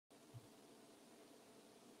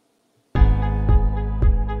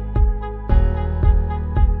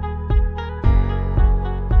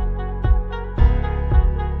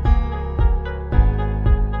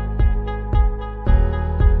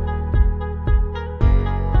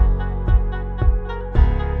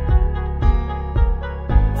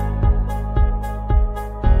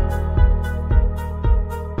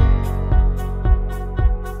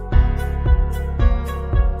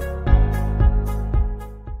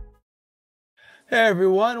Hey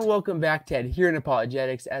everyone, welcome back to Adherent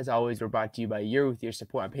Apologetics. As always, we're brought to you by with your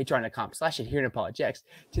support on patreon.com/Adherent Apologetics.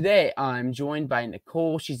 Today, I'm joined by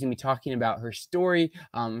Nicole. She's going to be talking about her story,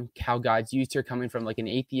 how God's used her coming from like an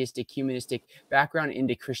atheistic, humanistic background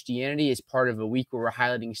into Christianity as part of a week where we're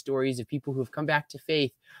highlighting stories of people who have come back to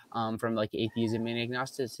faith from like atheism and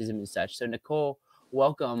agnosticism and such. So Nicole,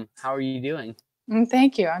 welcome. How are you doing?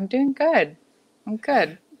 Thank you. I'm doing good. I'm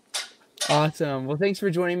good. Awesome. Well, thanks for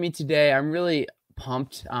joining me today. I'm really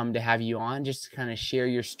pumped to have you on just to kind of share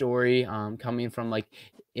your story coming from like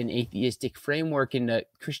an atheistic framework into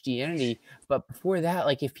Christianity. But before that,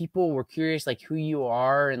 like if people were curious like who you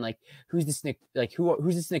are and like who's this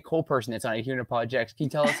Nicole person that's on Adherent Apologetics, can you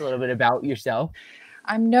tell us a little bit about yourself?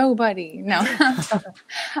 I'm nobody. No.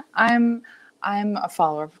 I'm I'm a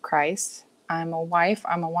follower of Christ. I'm a wife.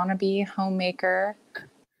 I'm a wannabe homemaker.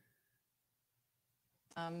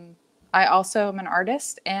 I also am an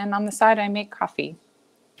artist, and on the side I make coffee.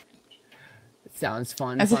 Sounds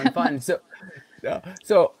fun.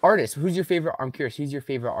 So artist, who's your favorite? I'm curious, who's your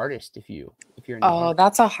favorite artist if you're into Oh, art?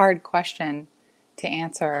 that's a hard question to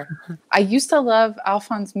answer. I used to love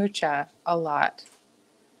Alphonse Mucha a lot.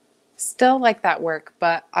 Still like that work,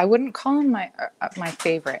 but I wouldn't call him my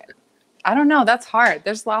favorite. I don't know. That's hard.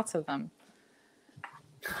 There's lots of them.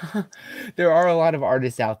 There are a lot of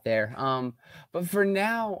artists out there. But for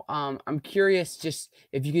now, I'm curious just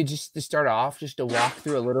if you could just to start off, just to walk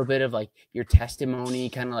through a little bit of like your testimony,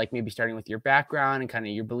 kind of like maybe starting with your background and kind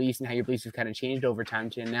of your beliefs and how your beliefs have kind of changed over time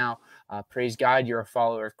to now. Praise God, you're a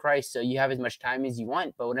follower of Christ. So you have as much time as you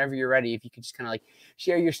want, but whenever you're ready, if you could just kind of like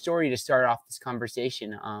share your story to start off this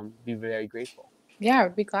conversation, be very grateful. Yeah, I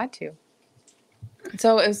would be glad to.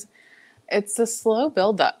 So it's a slow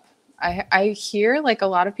buildup. I hear like a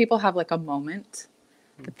lot of people have like a moment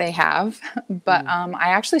that they have, but I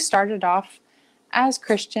actually started off as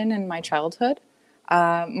Christian in my childhood.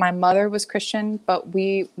 My mother was Christian, but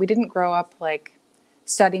we didn't grow up like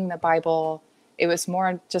studying the Bible. It was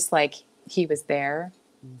more just like he was there,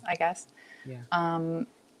 I guess. Yeah.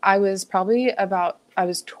 I was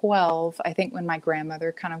 12, I think, when my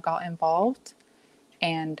grandmother kind of got involved,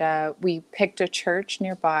 and we picked a church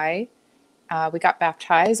nearby. We got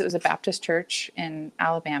baptized. It was a Baptist church in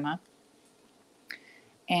Alabama.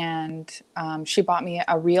 And she bought me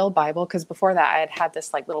a real Bible because before that I had had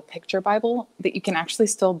this like little picture Bible that you can actually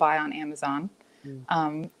still buy on Amazon.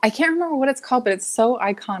 I can't remember what it's called, but it's so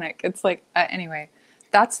iconic. It's like, anyway,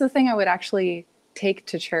 that's the thing I would actually take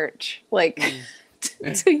to church, like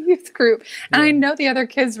to youth group. And I know the other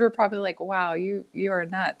kids were probably like, wow, you are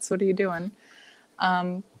nuts. What are you doing?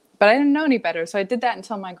 But I didn't know any better. So I did that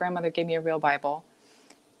until my grandmother gave me a real Bible.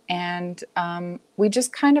 And we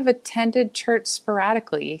just kind of attended church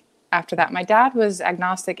sporadically after that. My dad was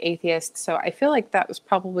agnostic atheist, so I feel like that was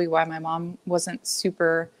probably why my mom wasn't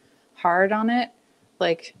super hard on it.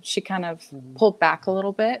 Like she kind of pulled back a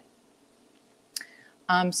little bit.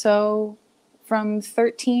 So from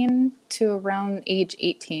 13 to around age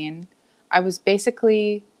 18, I was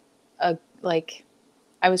basically like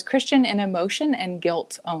I was Christian in emotion and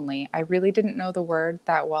guilt only. I really didn't know the word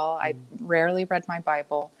that well. I rarely read my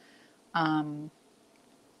Bible. And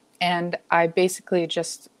I basically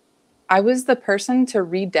I was the person to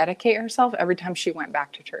rededicate herself every time she went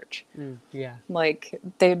back to church. Yeah. Like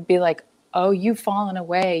they'd be like, oh, you've fallen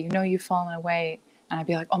away. You know, you've fallen away. And I'd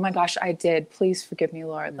be like, oh my gosh, I did. Please forgive me,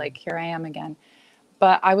 Lord. Like, here I am again.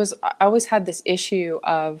 But I always had this issue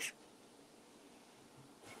of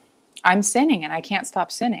I'm sinning and I can't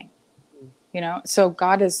stop sinning. You know, so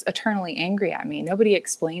God is eternally angry at me. Nobody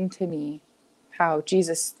explained to me how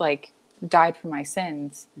Jesus like died for my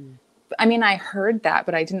sins. I mean, I heard that,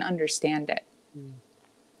 but I didn't understand it.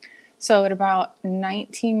 So at about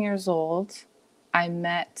 19 years old, I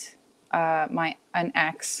met an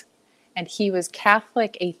ex, and he was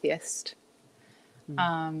Catholic atheist,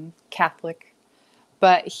 Catholic,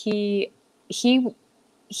 but he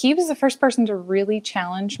was the first person to really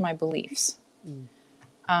challenge my beliefs.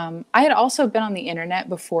 I had also been on the internet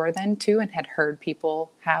before then too, and had heard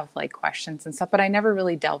people have like questions and stuff, but I never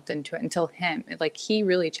really delved into it until he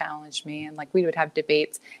really challenged me, and like we would have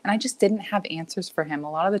debates, and I just didn't have answers for him. A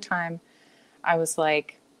lot of the time I was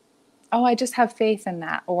like, oh, I just have faith in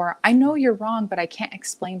that, or I know you're wrong, but I can't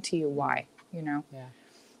explain to you why, you know? Yeah.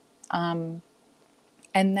 And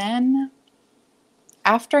then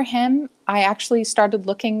after him, I actually started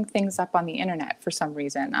looking things up on the internet for some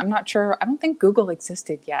reason. I'm not sure. I don't think Google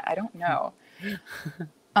existed yet. I don't know.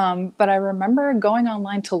 But I remember going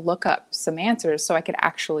online to look up some answers so I could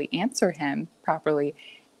actually answer him properly.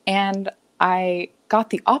 And I got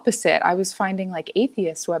the opposite. I was finding like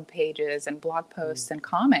atheist web pages and blog posts and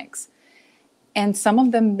comics. And some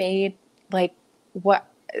of them made like what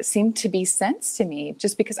seemed to be sense to me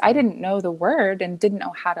just because I didn't know the word and didn't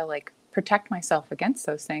know how to like protect myself against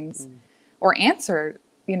those things or answer,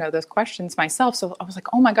 those questions myself. So I was like,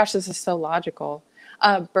 oh my gosh, this is so logical.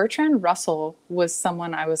 Bertrand Russell was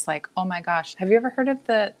someone I was like, oh my gosh, have you ever heard of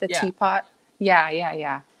the Yeah. teapot?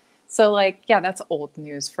 Yeah. So like, yeah, that's old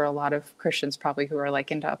news for a lot of Christians probably who are like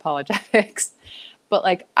into apologetics. But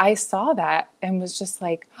like I saw that and was just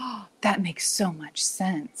like, oh, that makes so much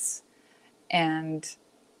sense. And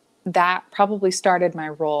that probably started my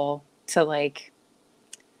role to like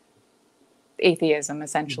atheism,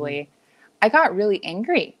 essentially. I got really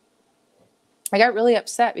angry. I got really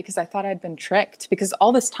upset because I thought I'd been tricked, because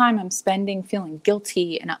all this time I'm spending feeling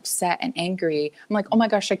guilty and upset and angry. I'm like, oh my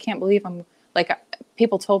gosh, I can't believe I'm like,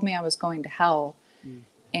 people told me I was going to hell.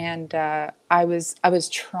 And I was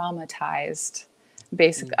traumatized.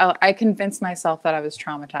 Basically, I convinced myself that I was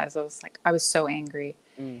traumatized. I was like, I was so angry.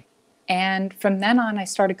 And from then on, I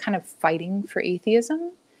started kind of fighting for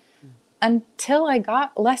atheism until I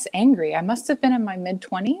got less angry. I must have been in my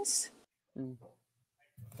mid-20s.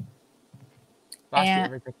 Lost you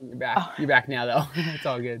for a second. You're back. You're back now, though. It's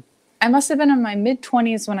all good. I must have been in my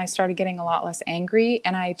mid-20s when I started getting a lot less angry.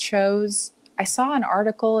 And I saw an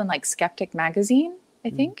article in like Skeptic magazine, I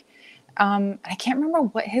think. I can't remember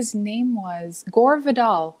what his name was. Gore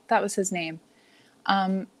Vidal, that was his name.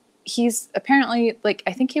 He's apparently like,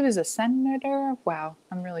 I think he was a senator. Wow,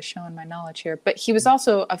 I'm really showing my knowledge here. But he was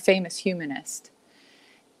also a famous humanist.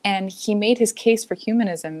 And he made his case for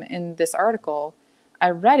humanism in this article.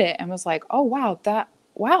 I read it and was like, oh, wow,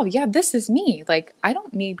 yeah, this is me. Like, I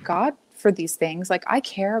don't need God for these things. Like, I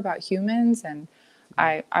care about humans, and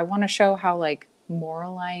I want to show how like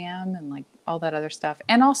moral I am and like all that other stuff.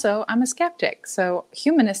 And also I'm a skeptic. So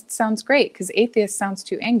humanist sounds great because atheist sounds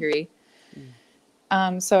too angry.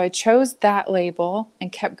 So I chose that label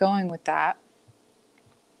and kept going with that.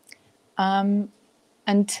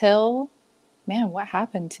 Until, man, what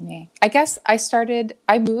happened to me? I guess I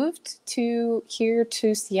moved to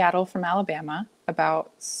Seattle from Alabama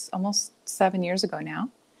about almost 7 years ago now.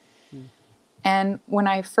 And when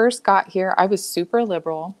I first got here, I was super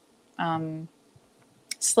liberal,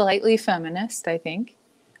 slightly feminist, I think.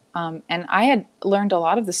 And I had learned a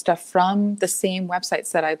lot of the stuff from the same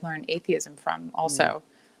websites that I'd learned atheism from also.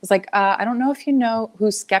 I was like, I don't know if you know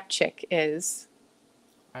who Skeptic is.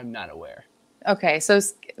 I'm not aware. Okay, so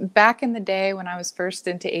back in the day when I was first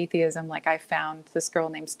into atheism, like I found this girl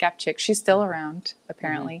named Skeptic. She's still around,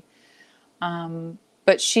 apparently.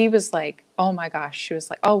 But she was like, oh my gosh, she was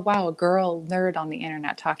like, oh wow, a girl nerd on the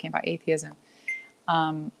internet talking about atheism.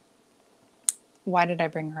 Why did I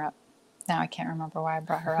bring her up? Now I can't remember why I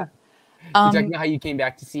brought her up. You're talking about how you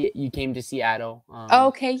came to Seattle.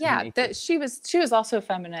 Okay, yeah, she was also a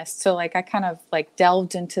feminist, so like I kind of like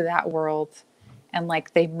delved into that world, and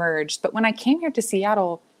like they merged. But when I came here to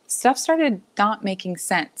Seattle, stuff started not making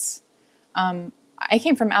sense. I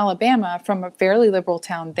came from Alabama, from a fairly liberal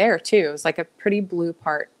town there too. It was like a pretty blue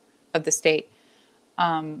part of the state.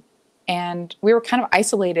 And we were kind of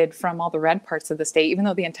isolated from all the red parts of the state, even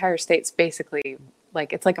though the entire state's basically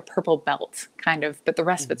like, it's like a purple belt kind of, but the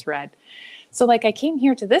rest of it's red. So like I came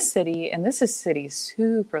here to this city, and this is city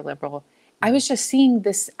super liberal. I was just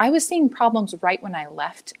seeing problems right when I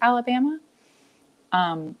left Alabama.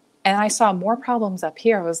 And I saw more problems up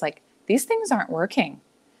here. I was like, these things aren't working.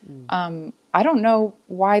 I don't know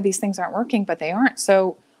why these things aren't working, but they aren't.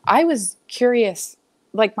 So I was curious.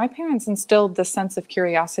 Like my parents instilled this sense of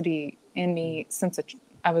curiosity in me since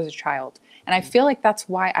I was a child. And I feel like that's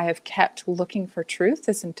why I have kept looking for truth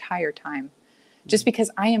this entire time. Just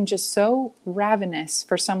because I am just so ravenous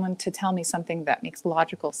for someone to tell me something that makes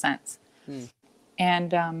logical sense.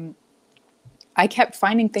 And I kept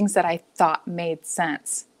finding things that I thought made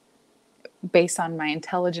sense based on my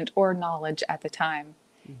intelligence or knowledge at the time.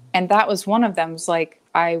 And that was one of them. It was like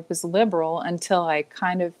I was liberal until I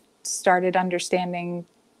kind of started understanding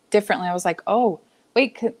differently. I was like, oh,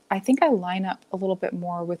 wait, I think I line up a little bit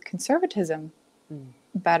more with conservatism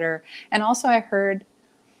better. And also I heard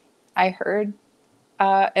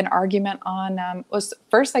an argument on,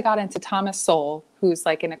 first I got into Thomas Sowell, who's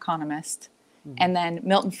like an economist, and then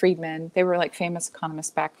Milton Friedman. They were like famous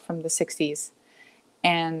economists back from the 60s.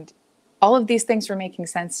 And all of these things were making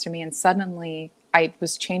sense to me. And suddenly I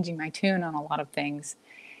was changing my tune on a lot of things.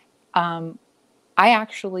 I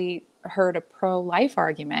actually heard a pro-life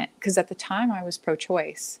argument, because at the time I was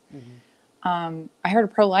pro-choice. I heard a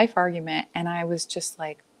pro-life argument and I was just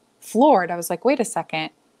like floored. I was like, wait a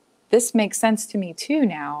second, this makes sense to me too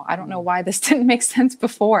now. I don't know why this didn't make sense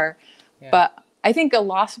before, but I think a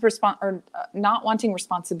loss of not wanting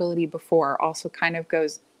responsibility before also kind of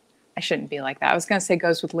goes, I shouldn't be like that. I was going to say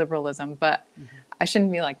goes with liberalism, but I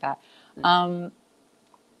shouldn't be like that.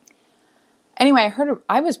 Anyway,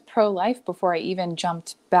 I was pro-life before I even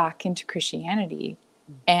jumped back into Christianity,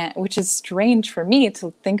 and which is strange for me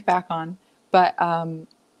to think back on, but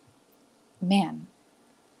man.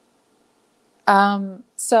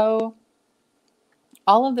 So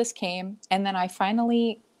all of this came, and then I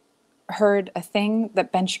finally heard a thing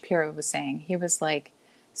that Ben Shapiro was saying. He was like,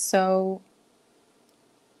 so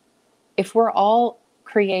if we're all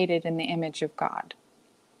created in the image of God,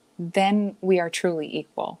 then we are truly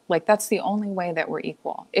equal. Like, that's the only way that we're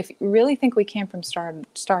equal. If you really think we came from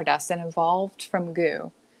stardust and evolved from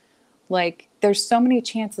goo, like, there's so many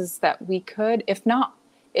chances that we could,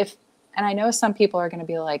 and I know some people are going to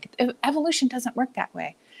be like, evolution doesn't work that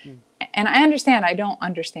way. And I understand, I don't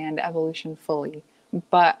understand evolution fully,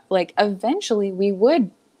 but like, eventually we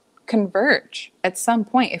would converge at some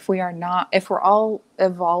point if we're all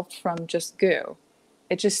evolved from just goo.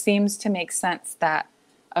 It just seems to make sense that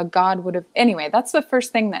a God would have, anyway, that's the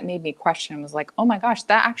first thing that made me question, was like, oh my gosh,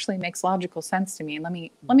 that actually makes logical sense to me. Let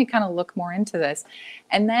me kind of look more into this.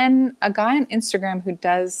 And then a guy on Instagram who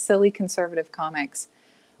does silly conservative comics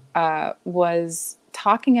was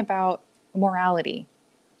talking about morality.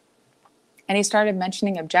 And he started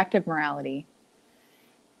mentioning objective morality.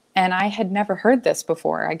 And I had never heard this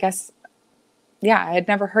before. I guess, yeah, I had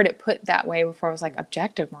never heard it put that way before. I was like,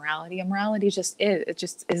 objective morality. And morality just is. It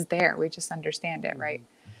just is there. We just understand it, right?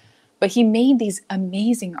 But he made these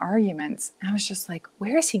amazing arguments. And I was just like,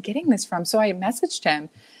 where is he getting this from? So I messaged him,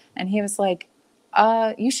 and he was like,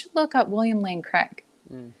 you should look up William Lane Craig.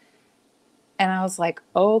 And I was like,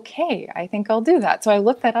 okay, I think I'll do that. So I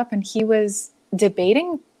looked that up, and he was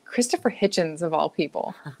debating Christopher Hitchens, of all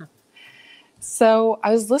people. So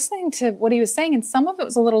I was listening to what he was saying, and some of it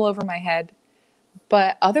was a little over my head,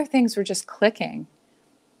 but other things were just clicking.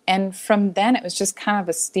 And from then it was just kind of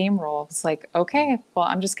a steamroll. It's like, okay, well,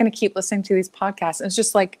 I'm just going to keep listening to these podcasts. It's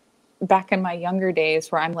just like back in my younger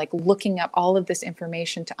days where I'm like looking up all of this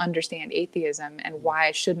information to understand atheism and why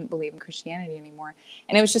I shouldn't believe in Christianity anymore.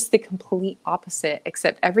 And it was just the complete opposite,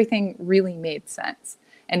 except everything really made sense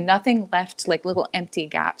and nothing left like little empty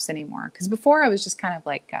gaps anymore. Because before I was just kind of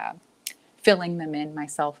like filling them in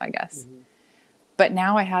myself, I guess. But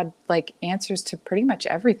now I had like answers to pretty much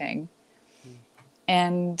everything.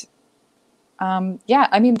 And yeah,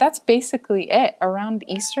 I mean, that's basically it. Around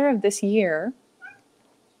Easter of this year,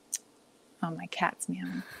 oh, my cat's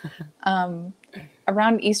meowing.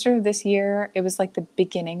 Around Easter of this year, it was like the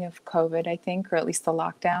beginning of COVID, I think, or at least the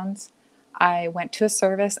lockdowns. I went to a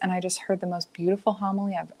service and I just heard the most beautiful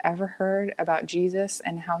homily I've ever heard about Jesus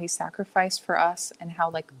and how he sacrificed for us, and how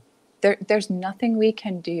like there's nothing we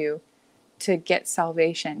can do to get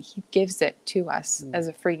salvation. He gives it to us as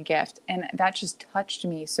a free gift. And that just touched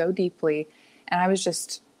me so deeply. And I was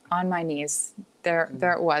just on my knees. There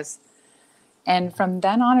it was. And from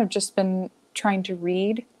then on, I've just been trying to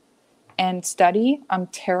read and study. I'm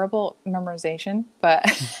terrible at memorization, but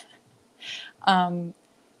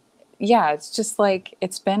yeah, it's just like,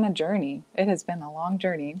 it's been a journey. It has been a long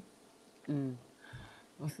journey.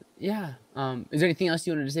 Yeah. Is there anything else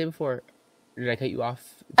you wanted to say before? Or did I cut you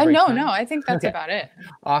off? No, I think that's about it.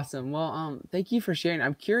 Awesome. Well, thank you for sharing.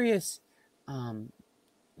 I'm curious,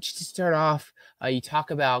 just to start off, you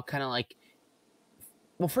talk about kind of like,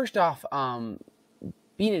 well, first off,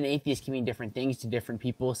 being an atheist can mean different things to different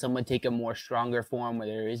people. Some would take a more stronger form where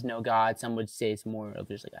there is no God. Some would say it's more of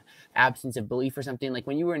just like an absence of belief or something. Like,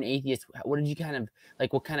 when you were an atheist, what did you kind of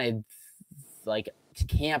like, what kind of like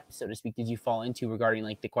camp, so to speak, did you fall into regarding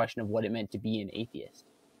like the question of what it meant to be an atheist?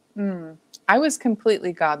 I was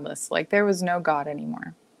completely godless. Like, there was no God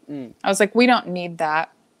anymore. I was like, we don't need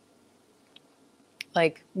that.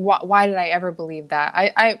 Like, why did I ever believe that?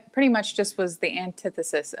 I pretty much just was the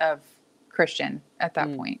antithesis of Christian at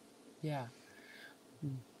that point. Yeah.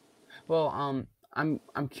 Well,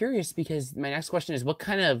 I'm curious, because my next question is, what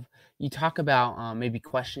kind of, you talk about maybe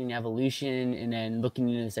questioning evolution and then looking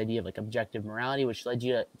into this idea of like objective morality, which led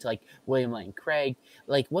you to like William Lane Craig.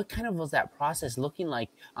 Like, what kind of was that process looking like,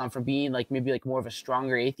 from being like maybe like more of a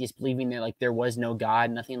stronger atheist, believing that like there was no God,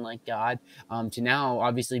 nothing like God, to now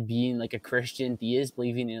obviously being like a Christian theist,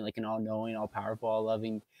 believing in like an all-knowing, all-powerful,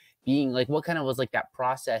 all-loving being? Like, what kind of was like that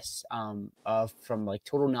process of from like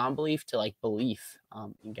total non-belief to like belief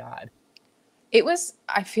in God?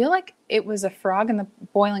 I feel like it was a frog in the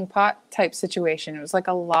boiling pot type situation. It was like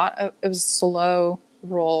it was a slow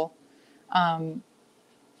roll. I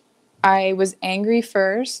was angry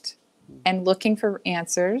first and looking for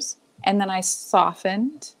answers. And then I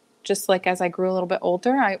softened just like as I grew a little bit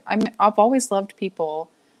older, I've always loved people.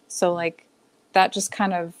 So like that just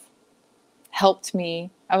kind of helped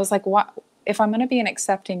me. I was like, what if I'm going to be an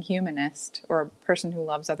accepting humanist or a person who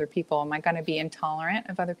loves other people, am I going to be intolerant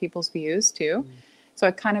of other people's views too? So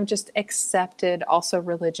I kind of just accepted also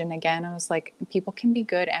religion again. I was like, people can be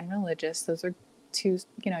good and religious. Those are two,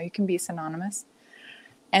 you can be synonymous.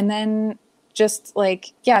 And then just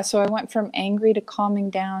like, yeah, so I went from angry to calming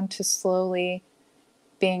down to slowly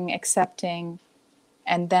being accepting.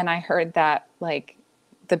 And then I heard that like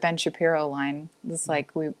the Ben Shapiro line was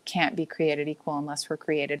like, we can't be created equal unless we're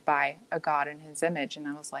created by a God in his image. And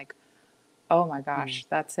I was like, oh my gosh,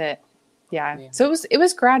 that's it. Yeah. So it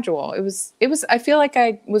was gradual. It was, I feel like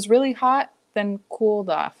I was really hot, then cooled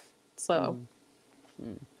off. So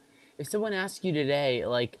if someone asks you today,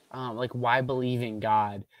 like why believe in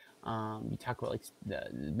God? You talk about like the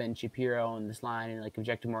Ben Shapiro and this line and like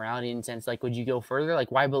objective morality in a sense, like, would you go further?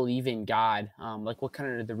 Like, why believe in God? Like what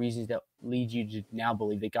kind of the reasons that lead you to now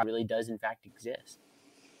believe that God really does in fact exist?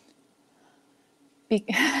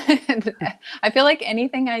 I feel like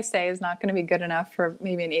anything I say is not going to be good enough for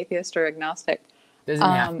maybe an atheist or agnostic. Doesn't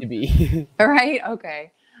have to be. Right?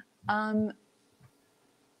 Okay.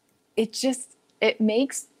 It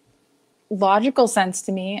makes logical sense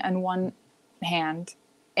to me on one hand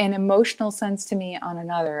and emotional sense to me on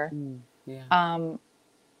another. Man,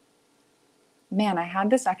 I had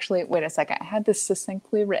this actually, wait a second. I had this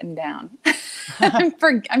succinctly written down.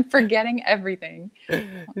 I'm forgetting everything.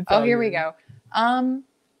 Oh, here we go.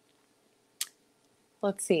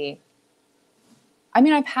 Let's see. I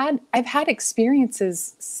mean, I've had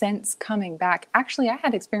experiences since coming back. Actually, I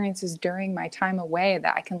had experiences during my time away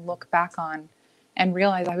that I can look back on and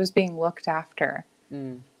realize I was being looked after.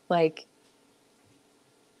 Like,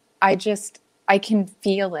 I can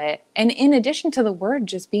feel it. And in addition to the word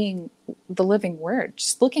just being the living word,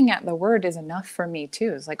 just looking at the word is enough for me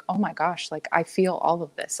too. It's like, oh my gosh, like I feel all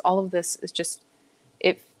of this. All of this is just,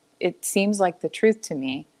 it seems like the truth to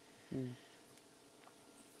me.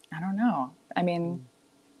 I don't know. I mean,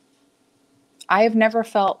 I have never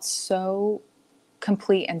felt so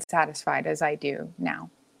complete and satisfied as I do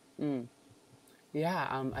now.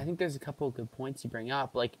 Yeah, I think there's a couple of good points you bring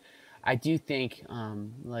up. Like, I do think,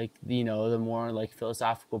 like, the more like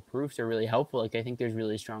philosophical proofs are really helpful. Like, I think there's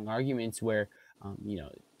really strong arguments where,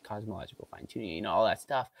 cosmological fine tuning, all that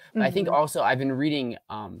stuff. But I think also I've been reading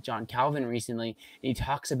John Calvin recently, and he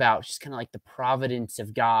talks about just kind of like the providence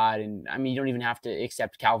of God. And I mean, you don't even have to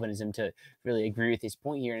accept Calvinism to really agree with his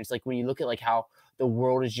point here. And it's like when you look at like how the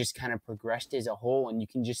world has just kind of progressed as a whole, and you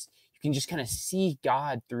can just kind of see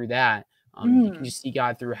God through that. You can just see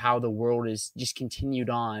God through how the world is just continued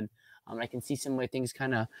on. I can see some of the things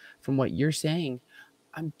kind of from what you're saying.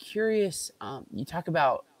 I'm curious, you talk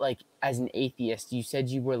about like as an atheist, you said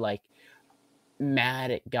you were like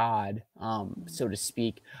mad at God, so to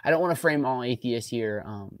speak. I don't want to frame all atheists here.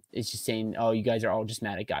 It's just saying, oh, you guys are all just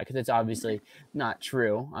mad at God, because that's obviously not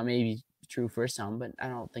true. Maybe true for some, but I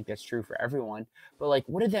don't think that's true for everyone. But like,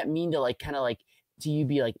 what did that mean to like kind of like, do you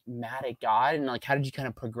be like mad at God, and like how did you kind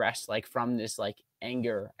of progress like from this like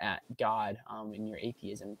anger at God in your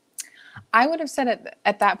atheism? I would have said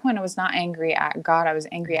at that point, I was not angry at God. I was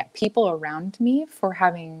angry at people around me for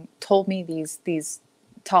having told me these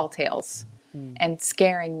tall tales and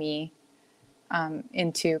scaring me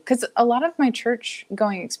into, because a lot of my church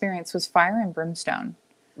going experience was fire and brimstone.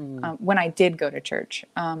 When I did go to church,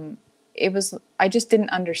 I just didn't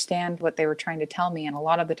understand what they were trying to tell me. And a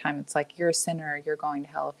lot of the time it's like, you're a sinner, you're going to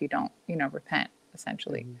hell if you don't, repent,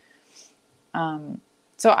 essentially.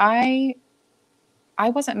 So I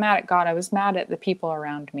wasn't mad at God. I was mad at the people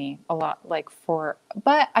around me a lot,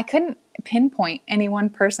 but I couldn't pinpoint any one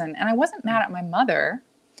person. And I wasn't mad at my mother.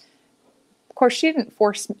 Of course, she didn't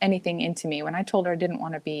force anything into me. When I told her I didn't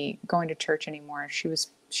want to be going to church anymore, she was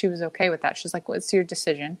okay with that. She's like, well, it's your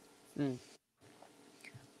decision. So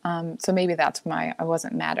maybe that's why I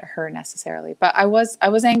wasn't mad at her necessarily, but I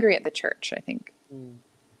was angry at the church, I think.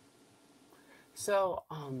 So,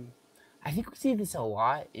 I think we see this a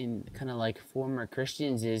lot in kind of like former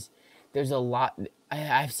Christians. Is there's a lot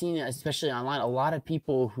I've seen, especially online, a lot of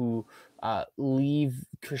people who leave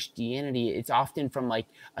Christianity. It's often from like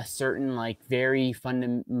a certain like very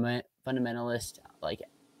fundamentalist like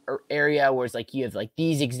area, where it's like you have like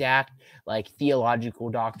these exact like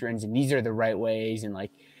theological doctrines, and these are the right ways, and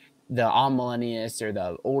like the amillennialists or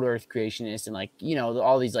the old earth creationists, and like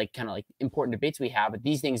all these like kind of like important debates we have, but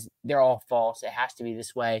these things, they're all false. It has to be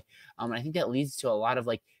this way. And I think that leads to a lot of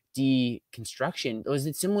like deconstruction. Was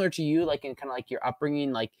it similar to you, like in kind of like your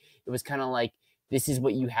upbringing? Like it was kind of like this is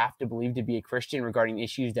what you have to believe to be a Christian regarding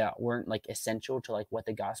issues that weren't like essential to like what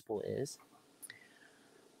the gospel is?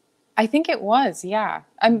 I think it was, yeah.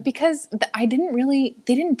 Because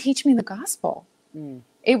they didn't teach me the gospel. Mm,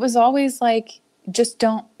 It was always like,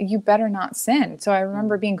 you better not sin. So I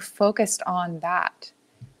remember mm, being focused on that.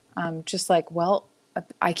 Just like, well,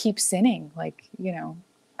 I keep sinning. Like,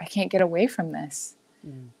 I can't get away from this.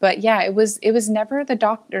 mm, But yeah, it was never the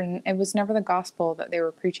doctrine. It was never the gospel that they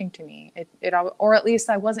were preaching to me. Or at least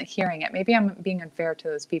I wasn't hearing it. Maybe I'm being unfair to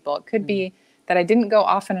those people. It could mm. be that I didn't go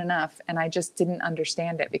often enough and I just didn't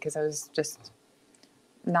understand it because I was just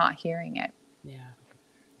not hearing it. Yeah.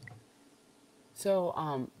 So,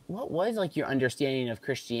 what was like your understanding of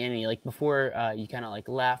Christianity, like before you kind of like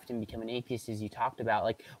left and become an atheist, as you talked about?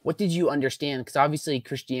 Like, what did you understand? Because obviously,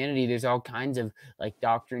 Christianity, there's all kinds of like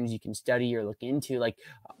doctrines you can study or look into. Like,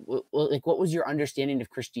 like what was your understanding of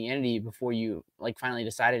Christianity before you like finally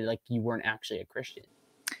decided like you weren't actually a Christian?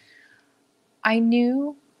 I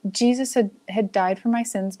knew Jesus had died for my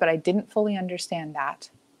sins, but I didn't fully understand that.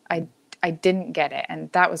 I I didn't get it,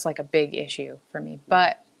 and that was like a big issue for me.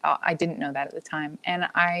 But I didn't know that at the time, and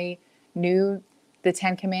I knew the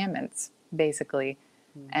Ten Commandments basically,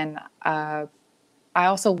 Mm, and I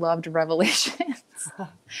also loved Revelations.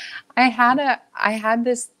 I had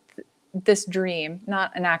this dream,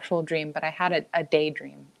 not an actual dream, but I had a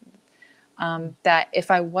daydream that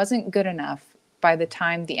if I wasn't good enough by the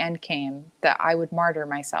time the end came, that I would martyr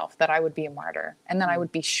myself, that I would be a martyr, and then I mm,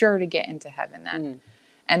 would be sure to get into heaven then. mm,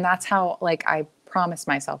 And that's how like I promised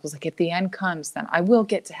myself, was like, if the end comes, then I will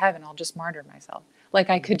get to heaven. I'll just martyr myself. Like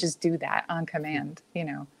I mm. could just do that on command.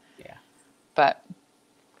 Yeah. But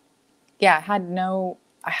yeah, I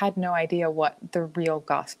had no idea what the real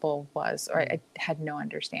gospel was, or Mm, I had no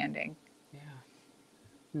understanding. yeah.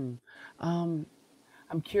 Hmm. Um,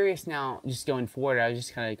 I'm curious now, just going forward. I was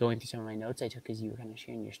just kind of going through some of my notes I took as you were kind of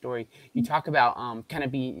sharing your story. You talk about kind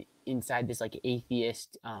of being inside this like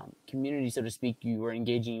atheist community, so to speak. You were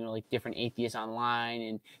engaging, like different atheists online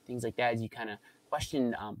and things like that as you kind of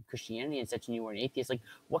questioned Christianity and such, and you were an atheist. Like,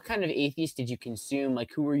 what kind of atheists did you consume?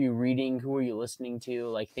 Like, who were you reading? Who were you listening to?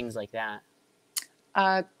 Like things like that.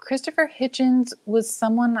 Christopher Hitchens was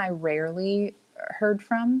someone I rarely heard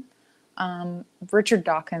from. Richard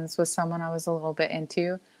Dawkins was someone I was a little bit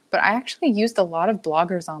into, but I actually used a lot of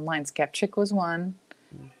bloggers online. Skeptic was one.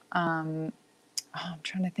 Mm, I'm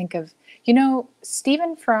trying to think of,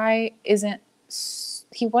 Stephen Fry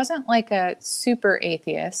he wasn't like a super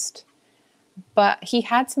atheist, but he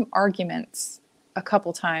had some arguments a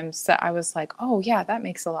couple times that I was like, oh yeah, that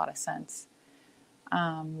makes a lot of sense.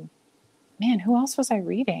 Man, who else was I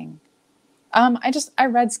reading? I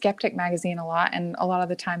read Skeptic magazine a lot, and a lot of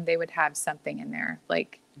the time they would have something in there,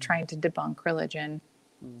 like trying to debunk religion.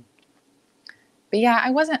 mm, But yeah,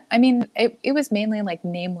 it was mainly like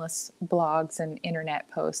nameless blogs and internet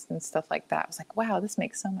posts and stuff like that. I was like, wow, this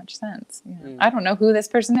makes so much sense. mm. I don't know who this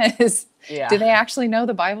person is. Do Yeah. they actually know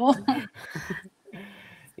the Bible?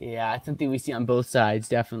 Yeah, it's something we see on both sides,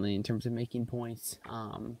 definitely, in terms of making points.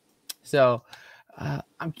 So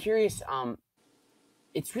I'm curious.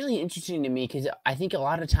 It's really interesting to me because I think a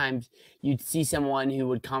lot of times you'd see someone who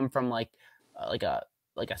would come from like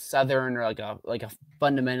a southern or like a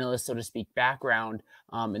fundamentalist, so to speak, background,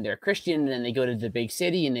 and they're a Christian, and then they go to the big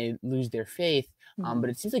city and they lose their faith. Mhm. But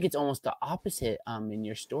it seems like it's almost the opposite in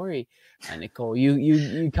your story, Nicole.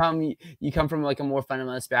 You come from like a more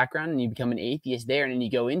fundamentalist background and you become an atheist there, and then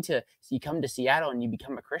you come to Seattle and you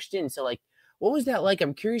become a Christian. So like, what was that like?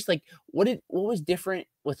 I'm curious, like what was different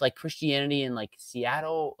with like Christianity in like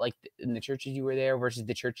Seattle, like in the churches you were there versus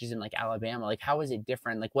the churches in like Alabama? Like how was it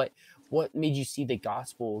different? Like what made you see the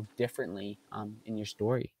gospel differently in your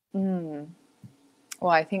story? Mm.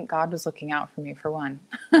 Well, I think God was looking out for me for one.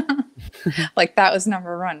 Like that was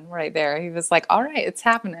number one right there. He was like, all right, it's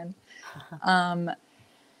happening. Um,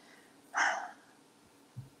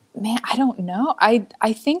 Man, I don't know.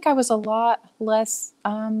 I think I was a lot less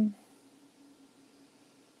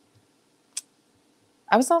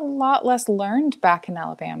I was a lot less learned back in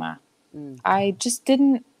Alabama. Mm, I just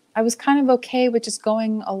didn't I was kind of okay with just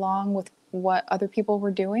going along with what other people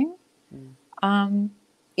were doing. mm, Um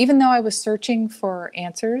Even though I was searching for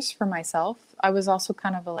answers for myself, I was also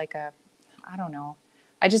kind of I don't know.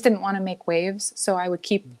 I just didn't want to make waves, so I would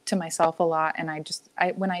keep mm, to myself a lot, and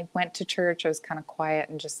when I went to church, I was kind of quiet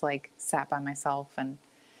and just like sat by myself.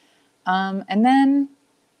 And then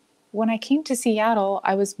when I came to Seattle,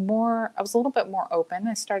 I was a little bit more open.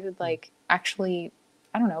 I started mm, like actually,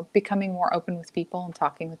 I don't know, becoming more open with people and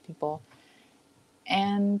talking with people.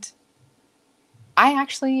 And I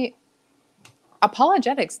actually,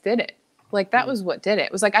 apologetics did it. Like that was what did it.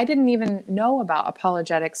 It was like I didn't even know about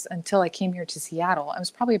apologetics until I came here to Seattle. It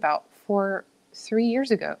was probably about 3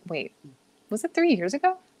 years ago. Wait, was it 3 years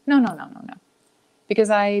ago? No. Because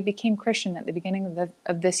I became Christian at the beginning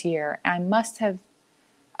of this year. I must have,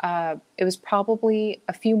 it was probably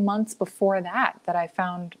a few months before that I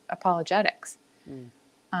found apologetics.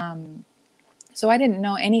 So I didn't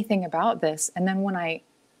know anything about this. And then when I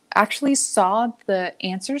actually saw the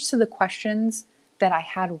answers to the questions that I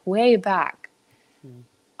had way back,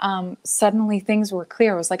 suddenly things were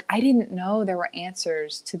clear. I was like, I didn't know there were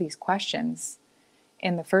answers to these questions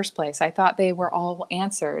in the first place. I thought they were all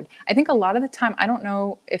answered. I think a lot of the time, I don't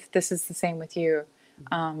know if this is the same with you.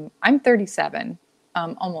 I'm 37,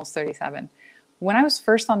 almost 37. When I was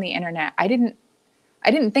first on the internet, I didn't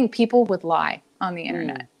think people would lie on the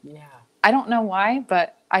internet. Yeah. I don't know why,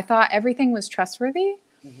 but I thought everything was trustworthy.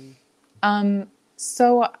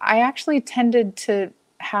 So I actually tended to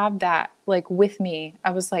have that like with me.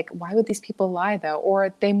 I was like, why would these people lie though?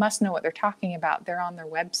 Or they must know what they're talking about. They're on their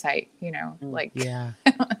website, like, Yeah.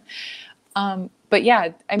 But yeah,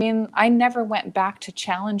 I mean, I never went back to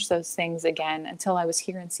challenge those things again until I was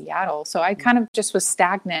here in Seattle. So I kind of just was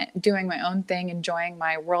stagnant, doing my own thing, enjoying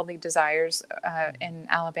my worldly desires in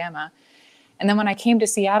Alabama. And then when I came to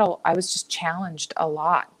Seattle, I was just challenged a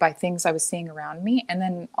lot by things I was seeing around me. And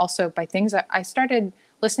then also by things that I started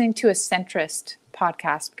listening to a centrist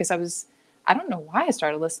podcast because I don't know why I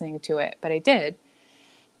started listening to it, but I did.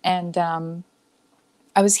 And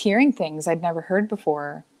I was hearing things I'd never heard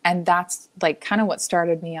before. And that's like kind of what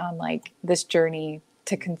started me on like this journey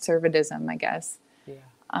to conservatism, I guess. Yeah.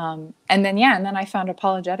 And then I found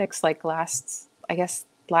apologetics like last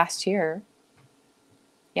year.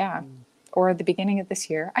 Yeah. Or the beginning of this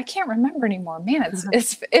year. I can't remember anymore. Man,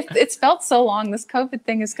 it's felt so long. This COVID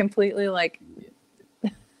thing is completely like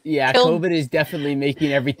killed. COVID is definitely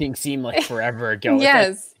making everything seem like forever ago.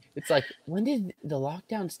 Yes. It's like when did the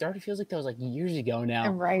lockdown start? It feels like that was like years ago now.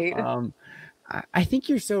 Right. I think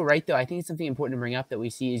you're so right, though. I think it's something important to bring up that we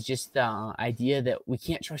see is just the idea that we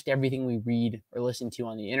can't trust everything we read or listen to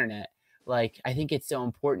on the internet. Like, I think it's so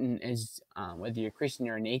important as whether you're a Christian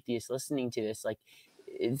or an atheist listening to this, like,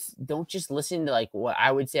 don't just listen to like what I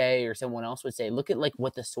would say or someone else would say. Look at like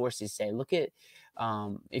what the sources say. Look at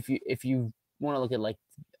if you want to look at like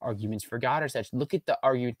arguments for God or such, look at the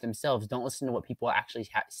argument themselves. Don't listen to what people actually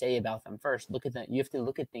say about them first. Look at that. You have to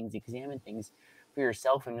look at things, examine things for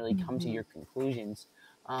yourself, and really come to your conclusions.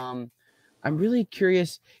 I'm really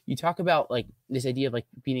curious. You talk about like this idea of like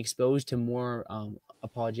being exposed to more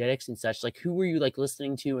apologetics and such. Like, who were you like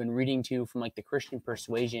listening to and reading to from like the Christian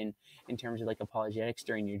persuasion in terms of like apologetics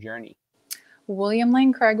during your journey? William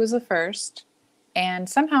Lane Craig was the first, and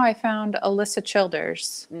somehow I found Alyssa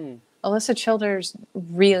Childers. Alyssa Childers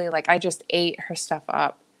really I just ate her stuff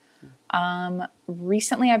up.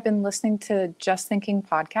 Recently I've been listening to Just Thinking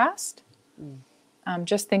podcast.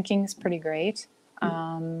 Just Thinking is pretty great.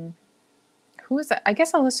 Who was that? I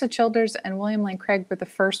guess Alyssa Childers and William Lane Craig were the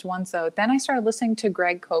first ones though. Then I started listening to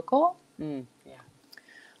Greg Koukl. I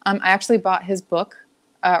actually bought his book,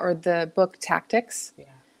 or the book Tactics.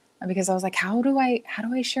 Because I was like, how do I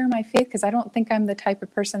share my faith? Because I don't think I'm the type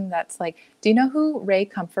of person that's like, do you know who Ray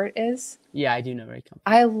Comfort is? Yeah, I do know Ray Comfort.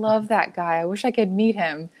 I love that guy. I wish I could meet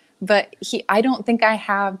him. But I don't think I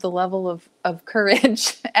have the level of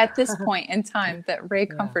courage at this point in time that Ray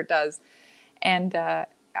Comfort does. And I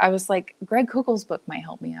was like, Greg Koukl's book might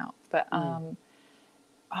help me out. But,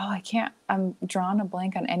 I can't, I'm drawing a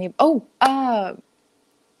blank on any, oh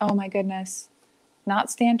my goodness.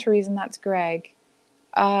 Not Stan Teresen, that's Greg.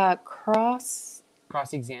 Cross-examined.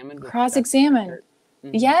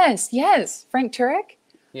 Yes. Frank Turek.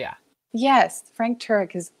 Yeah. Yes. Frank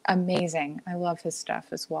Turek is amazing. I love his stuff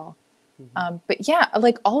as well. But yeah,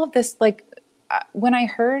 like all of this, like when I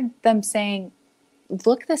heard them saying,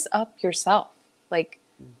 look this up yourself, like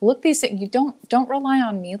look these, you don't rely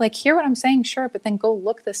on me, like hear what I'm saying. Sure. But then go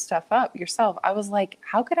look this stuff up yourself. I was like,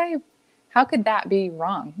 how could that be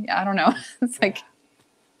wrong? I don't know. It's like,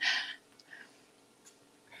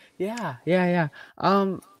 Yeah.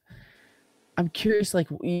 I'm curious, like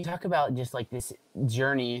you talk about just like this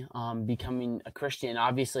journey, becoming a Christian.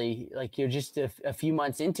 Obviously, like you're just a few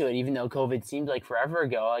months into it, even though COVID seemed like forever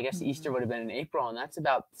ago. I guess Easter would have been in April, and that's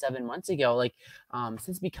about 7 months ago. Like,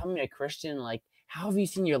 since becoming a Christian, like how have you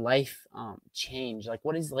seen your life change? Like,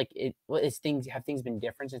 have things been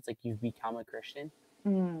different since like you've become a Christian?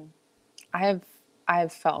 I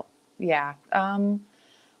have felt, I'm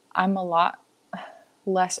a lot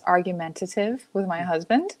less argumentative with my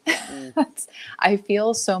husband. I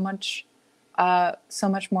feel so much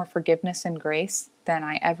more forgiveness and grace than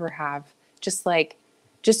I ever have. Just like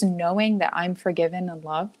just knowing that I'm forgiven and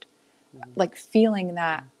loved, like feeling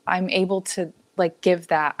that I'm able to like give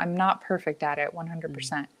that. I'm not perfect at it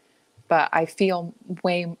 100%, but I feel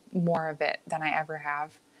way more of it than I ever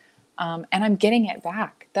have. And I'm getting it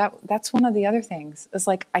back. That's one of the other things. It's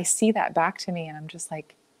like I see that back to me and I'm just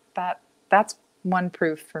like, that's one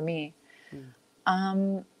proof for me.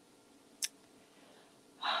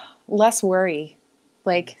 Less worry.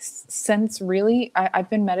 Like since really I've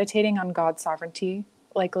been meditating on God's sovereignty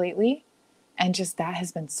like lately, and just that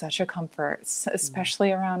has been such a comfort,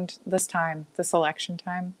 especially around this time, this election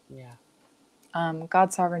time. Yeah.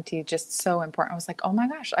 God's sovereignty just so important. I was like, oh my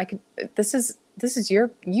gosh, I could. This is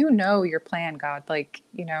your your plan, God. Like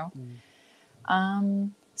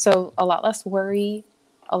So a lot less worry,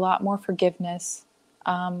 a lot more forgiveness,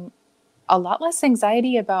 a lot less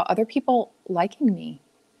anxiety about other people liking me.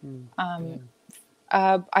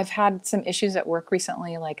 I've had some issues at work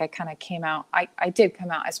recently. Like I kind of came out. I did come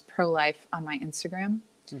out as pro-life on my Instagram.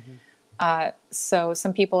 So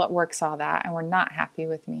some people at work saw that and were not happy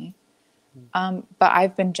with me. But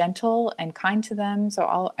I've been gentle and kind to them.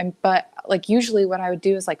 But like usually what I would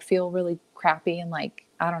do is like feel really crappy and like,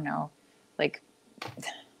 I don't know,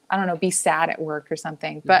 be sad at work or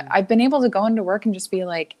something. But I've been able to go into work and just be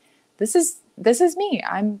like, this is me.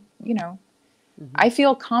 I'm, I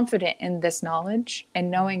feel confident in this knowledge and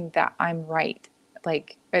knowing that I'm right.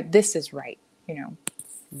 Like this is right, And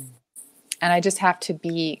I just have to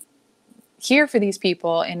be here for these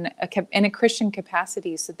people in a Christian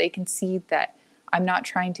capacity so they can see that I'm not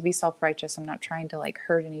trying to be self-righteous. I'm not trying to like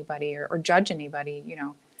hurt anybody or judge anybody,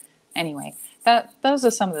 Anyway, those are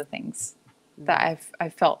some of the things that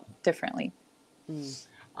I've felt differently.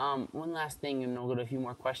 One last thing, and we'll go to a few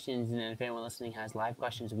more questions, and then if anyone listening has live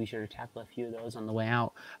questions, we'll be sure to tackle a few of those on the way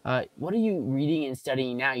out. What are you reading and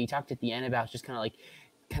studying now? You talked at the end about just kind of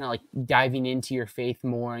like diving into your faith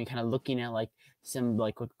more and kind of looking at like some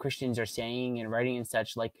like what Christians are saying and writing and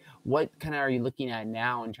such. Like what kind of are you looking at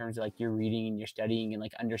now in terms of like your reading and your studying and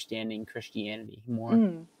like understanding Christianity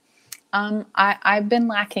more? I've been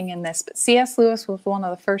lacking in this, but C.S. Lewis was one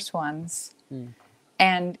of the first ones.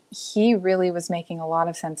 And he really was making a lot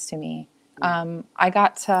of sense to me. I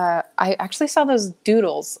actually saw those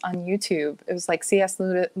doodles on YouTube. It was like C.S.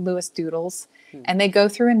 Lewis doodles. And they go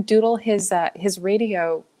through and doodle his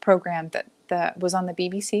radio program that was on the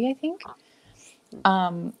BBC, I think.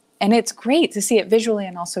 And it's great to see it visually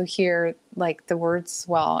and also hear like the words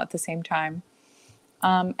well at the same time.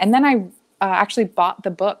 And then I actually bought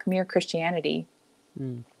the book Mere Christianity.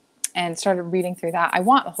 And started reading through that. I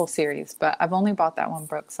want the whole series, but I've only bought that one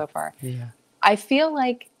book so far. Yeah. I feel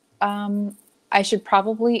like I should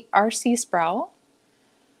probably R.C. Sproul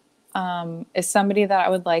is somebody that I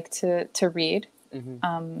would like to read.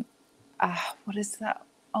 What is that?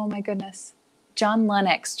 Oh my goodness. John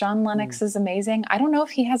Lennox. John Lennox is amazing. I don't know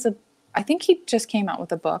if he has I think he just came out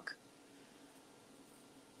with a book.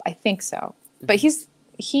 I think so. But he's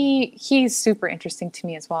super interesting to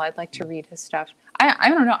me as well. I'd like to read his stuff. I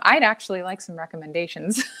don't know. I'd actually like some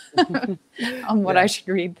recommendations on what I should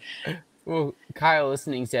read. Well, Kyle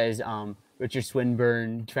listening says Richard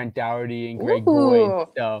Swinburne, Trent Dougherty, and Greg Boyd.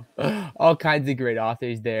 So all kinds of great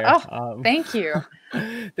authors there. Oh, thank you.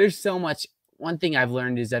 There's so much. One thing I've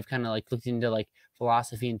learned is I've kind of like looked into like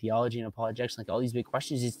philosophy and theology and apologetics, like all these big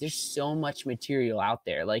questions. Is there's so much material out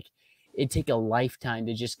there. Like it'd take a lifetime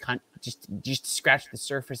to just scratch the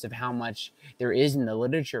surface of how much there is in the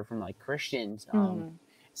literature from like Christians.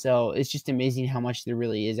 So it's just amazing how much there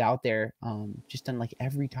really is out there, just on like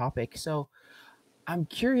every topic. So I'm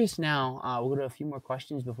curious now, we'll go to a few more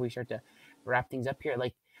questions before we start to wrap things up here.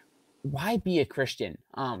 Like, why be a Christian?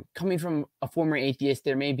 Coming from a former atheist,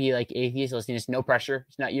 there may be like atheists listening. It's no pressure.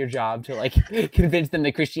 It's not your job to like convince them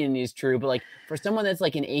that Christianity is true. But like for someone that's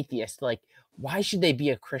like an atheist, like why should they be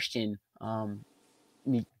a Christian?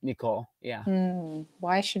 Nicole, yeah.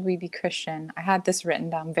 Why should we be Christian? I had this written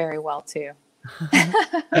down very well too.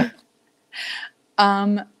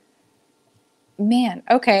 Man,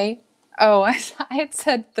 okay. Oh, I had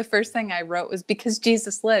said the first thing I wrote was because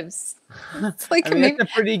Jesus lives. It's like that's a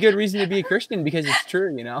pretty good reason to be a Christian because it's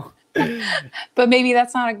true, But maybe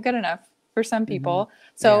that's not good enough for some people.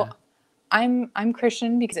 So I'm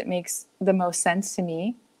Christian because it makes the most sense to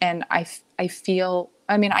me, and I feel.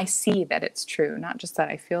 I mean, I see that it's true, not just that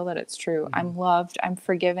I feel that it's true. I'm loved, I'm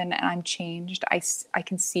forgiven, and I'm changed. I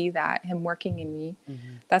can see that, him working in me.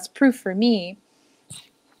 That's proof for me.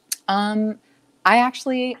 I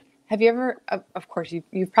actually, have you ever, of course,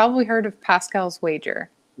 you've probably heard of Pascal's Wager.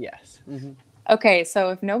 Yes. Okay, so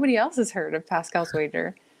if nobody else has heard of Pascal's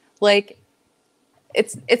Wager, like,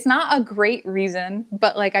 it's not a great reason,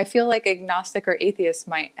 but like I feel like agnostic or atheist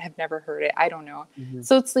might have never heard it. I don't know. Mhm.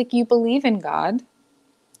 So it's like you believe in God,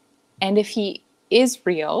 and if he is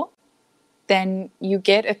real, then you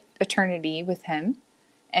get eternity with him.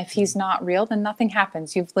 If he's not real, then nothing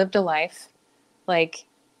happens. You've lived a life, like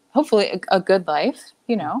hopefully a good life,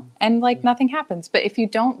 you know, and like nothing happens. But if you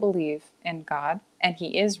don't believe in God and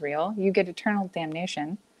he is real, you get eternal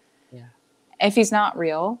damnation. Yeah. If he's not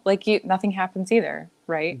real, like nothing happens either,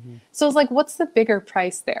 right? Mhm. So it's like, what's the bigger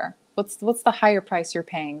price there? What's the higher price you're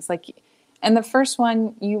paying? It's like, and the first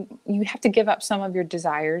one, you have to give up some of your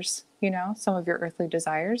desires, you know, some of your earthly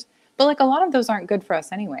desires. But like a lot of those aren't good for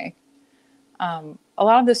us anyway. A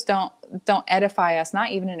lot of this don't edify us,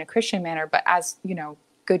 not even in a Christian manner, but as, you know,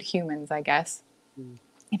 good humans, I guess,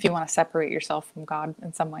 if you want to separate yourself from God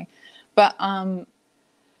in some way. But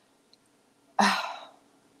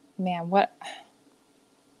man, what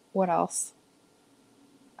else?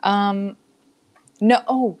 No,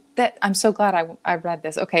 oh, that I'm so glad I read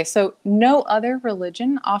this. Okay, so no other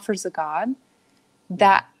religion offers a God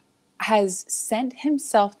that has sent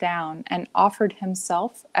himself down and offered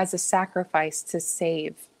himself as a sacrifice to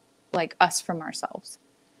save like us from ourselves.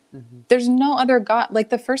 There's no other God. Like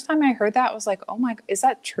the first time I heard that, I was like, oh my, is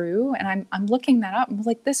that true? And I'm looking that up. I'm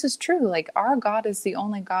like, this is true. Like our God is the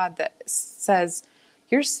only God that says,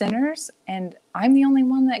 you're sinners and I'm the only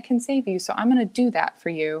one that can save you. So I'm going to do that for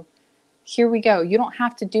you. Here we go. You don't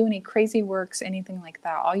have to do any crazy works, anything like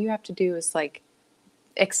that. All you have to do is like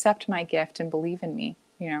accept my gift and believe in me,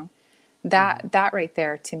 you know. That right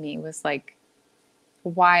there to me was like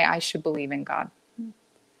why I should believe in God.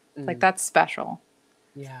 Like that's special.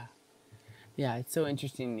 Yeah. Yeah, it's so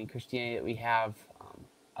interesting in Christianity that we have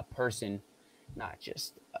a person, not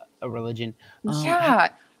just a religion. Yeah.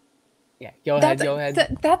 Yeah, go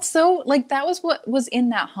ahead. That's so like that was what was in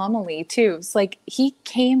that homily too. It's like he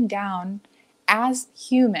came down as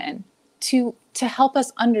human to help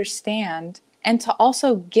us understand and to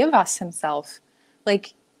also give us himself.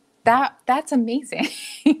 Like that's amazing.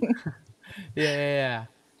 Yeah.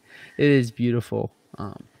 It is beautiful.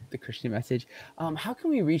 The Christian message. How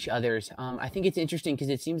can we reach others? I think it's interesting because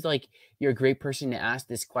it seems like you're a great person to ask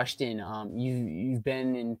this question. You've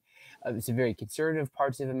been in some very conservative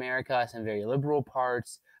parts of America, some very liberal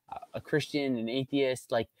parts, a Christian, an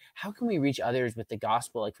atheist. Like, how can we reach others with the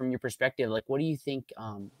gospel? Like, from your perspective, like, what do you think?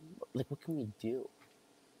 Like, what can we do?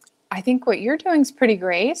 I think what you're doing is pretty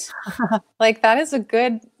great. Like that is a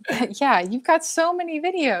good, yeah, you've got so many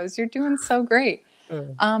videos. You're doing so great.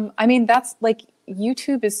 I mean, that's like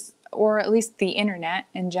YouTube is, or at least the internet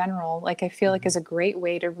in general, like I feel like is a great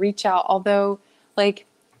way to reach out. Although like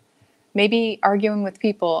maybe arguing with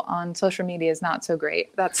people on social media is not so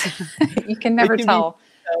great. That's, you can never It can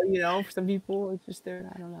be, tell. for some people, it's just there.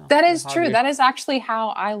 I don't know. That is true. That is actually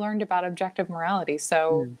how I learned about objective morality.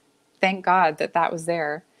 So thank God that that was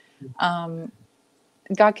there.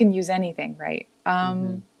 God can use anything, right?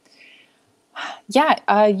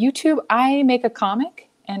 YouTube, I make a comic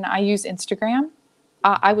and I use Instagram.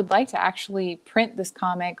 I would like to actually print this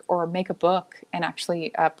comic or make a book and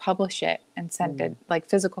actually publish it and send it like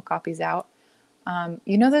physical copies out.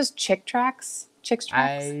 You know those Chick tracts?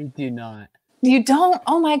 I do not. You don't?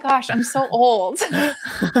 Oh my gosh, I'm so old.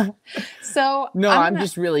 So No, I'm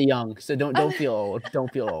just really young, so don't feel old.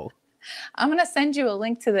 Don't feel old. I'm going to send you a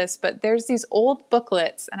link to this, but there's these old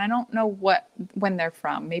booklets, and I don't know when they're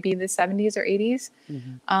from, maybe the 70s or 80s.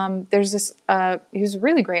 There's this, he's a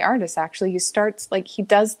really great artist, actually. He starts, like, he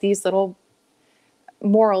does these little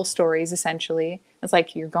moral stories, essentially. It's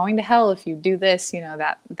like, you're going to hell if you do this, you know,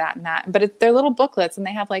 that, and that. But they're little booklets, and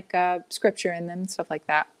they have, like, scripture in them and stuff like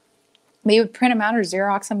that. But you would print them out or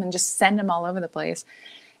Xerox them and just send them all over the place.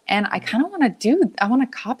 And I kind of want to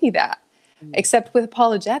copy that. Except with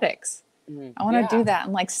apologetics. I want to do that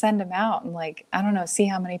and like send them out and like, I don't know, see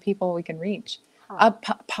how many people we can reach.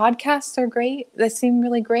 Podcasts are great. They seem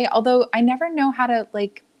really great. Although I never know how to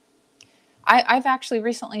like, I've actually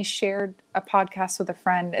recently shared a podcast with a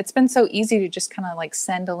friend. It's been so easy to just kind of like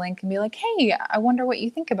send a link and be like, hey, I wonder what you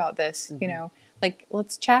think about this. You know, like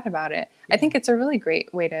let's chat about it. I think it's a really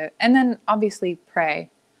great way to, and then obviously pray,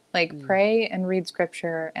 like pray and read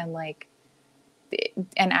scripture and like,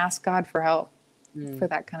 and ask God for help for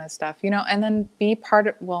that kind of stuff, you know, and then be part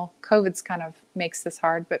of, well, COVID's kind of makes this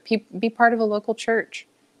hard, but be part of a local church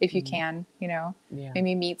if you can, you know,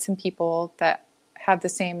 maybe meet some people that have the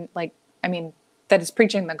same, like, I mean, that is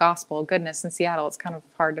preaching the gospel. Goodness, in Seattle, it's kind of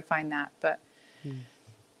hard to find that, but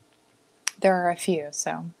there are a few,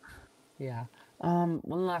 so. Yeah.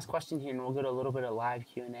 One last question here, and we'll go to a little bit of live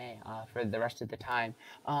Q&A for the rest of the time.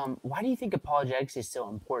 Why do you think apologetics is so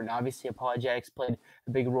important? Obviously, apologetics played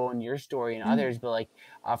a big role in your story and others, but like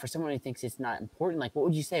for someone who thinks it's not important, like what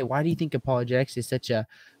would you say? Why do you think apologetics is such a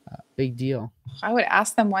big deal? I would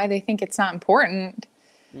ask them why they think it's not important.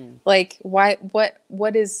 Mm. Like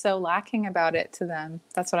what is so lacking about it to them?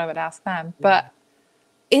 That's what I would ask them. Yeah. But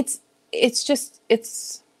it's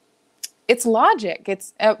logic.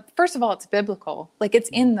 It's first of all, it's biblical. Like it's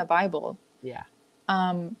in the Bible. Yeah.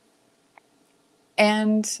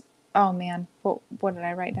 And oh man, what did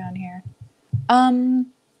I write down here?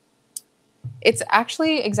 It's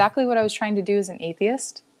actually exactly what I was trying to do as an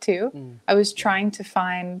atheist too. I was trying to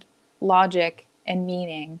find logic and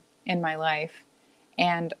meaning in my life.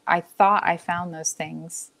 And I thought I found those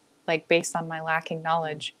things, like based on my lacking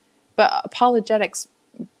knowledge. But apologetics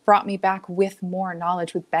brought me back with more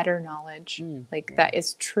knowledge, with better knowledge. That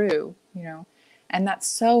is true, you know. And that's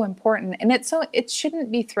so important. And it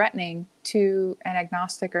shouldn't be threatening to an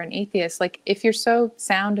agnostic or an atheist. Like if you're so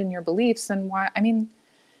sound in your beliefs, then why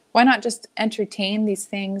not just entertain these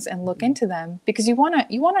things and look into them? Because you want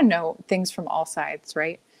to know things from all sides,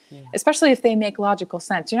 right? Yeah. Especially if they make logical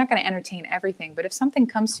sense. You're not going to entertain everything, but if something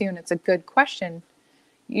comes to you and it's a good question,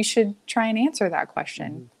 you should try and answer that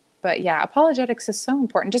question. But yeah, apologetics is so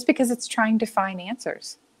important just because it's trying to find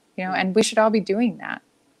answers, you know, and we should all be doing that.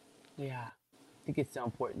 Yeah, I think it's so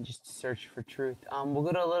important just to search for truth. We'll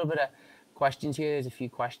go to a little bit of questions here. There's a few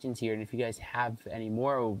questions here, and if you guys have any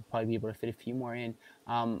more, we'll probably be able to fit a few more in.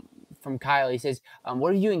 From Kyle, he says,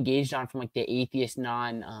 what have you engaged on from like the atheist,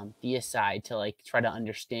 non-theist side to like try to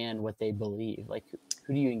understand what they believe? Like,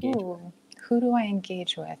 who do you engage with? Who do I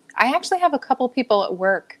engage with? I actually have a couple people at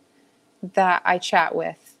work that I chat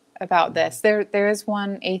with about this. There is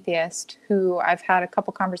one atheist who I've had a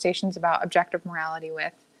couple conversations about objective morality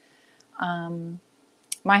with.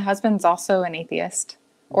 My husband's also an atheist,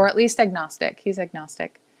 or at least agnostic. He's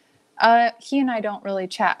agnostic. He and I don't really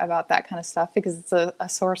chat about that kind of stuff because it's a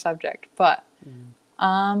sore subject. But,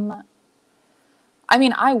 I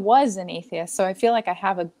mean, I was an atheist, so I feel like I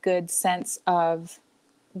have a good sense of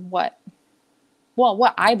what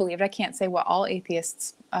I believed. I can't say what all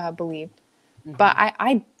atheists believed, but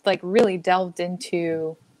I like really delved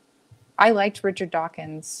into. I liked Richard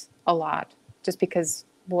Dawkins a lot, just because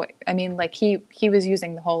he was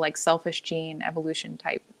using the whole like selfish gene evolution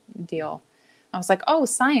type deal. I was like, oh,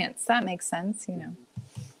 science, that makes sense, you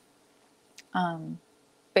know.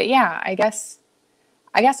 But yeah, I guess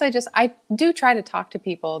I do try to talk to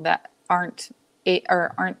people that aren't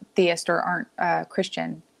theist or aren't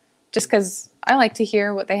Christian, just because I like to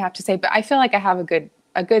hear what they have to say. But I feel like I have a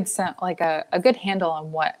good sense, like a good handle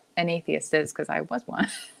on what an atheist is, because I was one.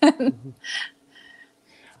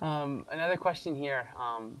 Another question here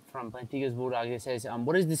from Plantigo's Bulldog. It says,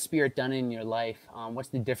 what has the Spirit done in your life? What's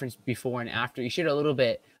the difference before and after? You shared a little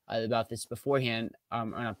bit about this beforehand, or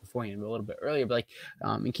not beforehand, but a little bit earlier. But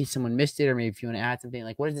like, in case someone missed it, or maybe if you want to add something,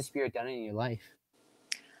 like, what has the Spirit done in your life?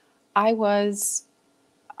 I was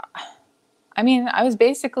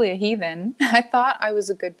basically a heathen. I thought I was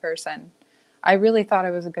a good person. I really thought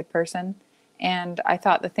I was a good person. And I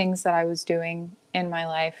thought the things that I was doing in my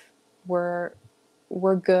life were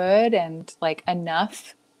good and like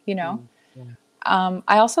enough, you know.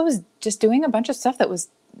 I also was just doing a bunch of stuff that was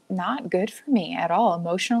not good for me at all,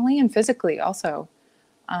 emotionally and physically also.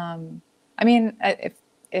 I mean,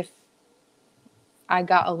 if I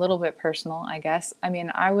got a little bit personal, I guess, I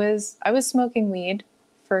mean, I was smoking weed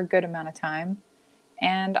for a good amount of time,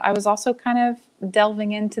 and I was also kind of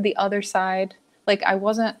delving into the other side. Like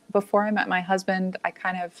before I met my husband, I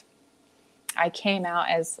came out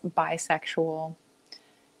as bisexual.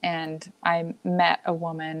 And I met a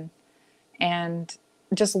woman, and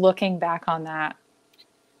just looking back on that,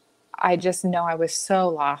 I just know I was so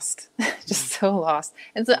lost, just so lost.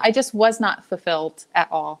 And so I just was not fulfilled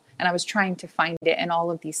at all. And I was trying to find it in all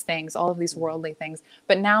of these things, all of these worldly things.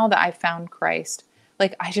 But now that I found Christ,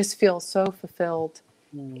 like, I just feel so fulfilled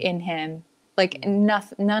in him. Like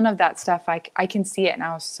none of that stuff, I can see it, and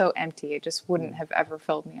I was so empty. It just wouldn't have ever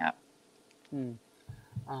filled me up.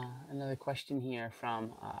 Another question here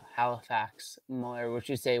from Halifax Muller, which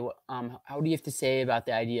is how do you have to say about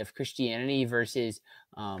the idea of Christianity versus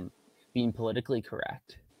being politically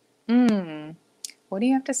correct? What do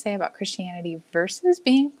you have to say about Christianity versus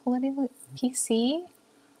being politically PC?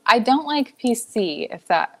 I don't like PC, if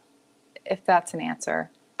that's an answer.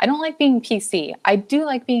 I don't like being PC. I do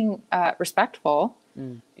like being respectful,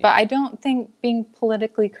 but I don't think being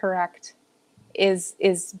politically correct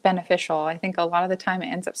is beneficial. I think a lot of the time it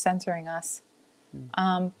ends up censoring us.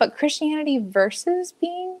 But Christianity versus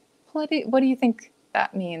being What do you think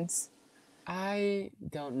that means? I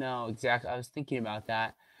don't know exactly. I was thinking about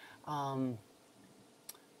that. Um,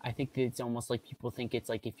 I think that it's almost like people think it's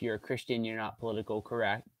like if you're a Christian, you're not political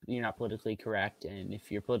correct. You're not politically correct, and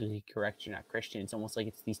if you're politically correct, you're not Christian. It's almost like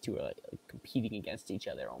it's these two are like competing against each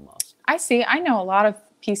other almost. I see. I know a lot of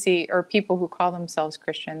PC or people who call themselves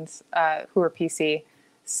Christians who are PC.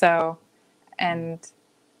 So, and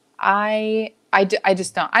I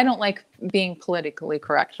just don't. I don't like being politically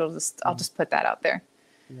correct. I'll just put that out there.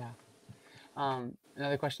 Yeah.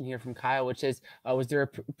 Another question here from Kyle, which says, was there a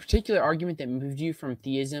particular argument that moved you from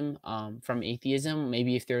theism, from atheism?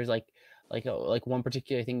 Maybe if there was like one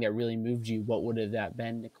particular thing that really moved you, what would have that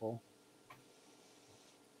been, Nicole?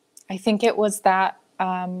 I think it was that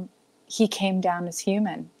he came down as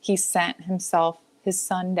human. He sent his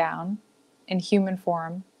son down in human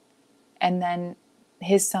form, and then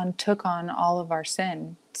his son took on all of our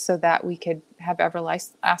sin so that we could have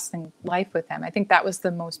everlasting life with him. I think that was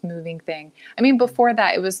the most moving thing. I mean, before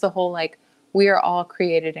that, it was the whole, like, we are all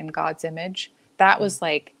created in God's image. That was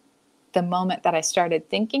like the moment that I started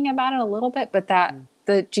thinking about it a little bit, but that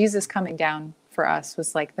the Jesus coming down for us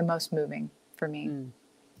was like the most moving for me.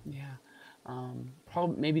 Yeah.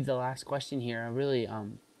 Probably maybe the last question here, a really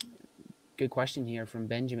good question here from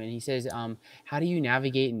Benjamin. He says, how do you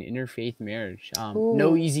navigate an interfaith marriage?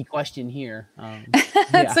 No easy question here.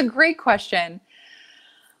 That's a great question.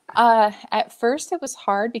 At first it was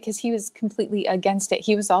hard because he was completely against it.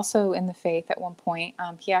 He was also in the faith at one point.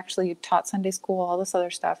 He actually taught Sunday school, all this other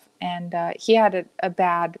stuff. And he had a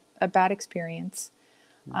bad experience.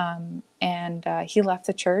 And he left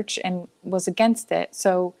the church and was against it.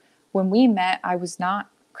 So when we met, I was not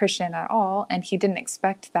Christian at all, and he didn't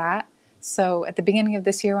expect that. So at the beginning of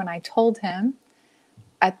this year, when I told him,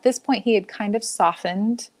 at this point he had kind of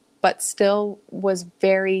softened, but still was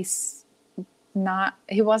he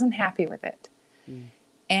wasn't happy with it.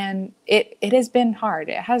 And it has been hard.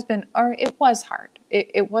 It was hard.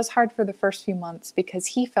 It was hard for the first few months because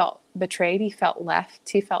he felt betrayed. He felt left.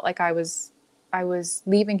 He felt like I was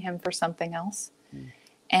leaving him for something else.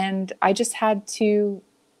 And I just had to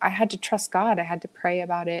trust God. I had to pray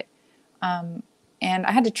about it. And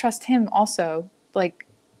I had to trust him also. Like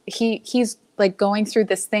he's like going through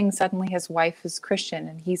this thing. Suddenly his wife is Christian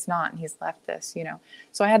and he's not, and he's left this,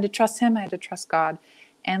 So I had to trust him. I had to trust God.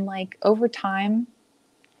 And like over time,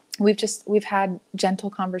 we've had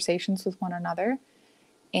gentle conversations with one another.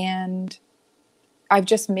 And I've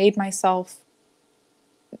just made myself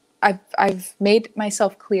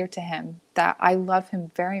clear to him that I love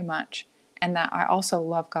him very much and that I also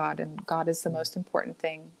love God, and God is the most important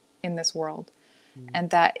thing in this world. And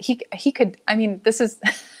that he could, I mean, this is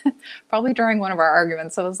probably during one of our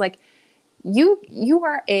arguments. So I was like, you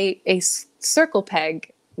are a circle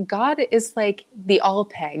peg. God is like the all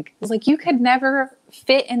peg. It's like, you could never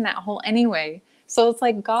fit in that hole anyway. So it's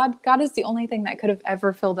like God is the only thing that could have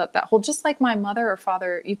ever filled up that hole. Just like my mother or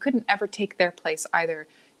father, you couldn't ever take their place either.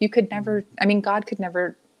 You could never, I mean, God could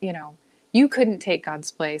never, you couldn't take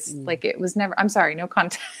God's place. Like it was never, I'm sorry, no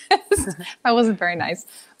contest. That wasn't very nice.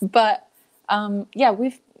 But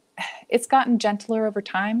it's gotten gentler over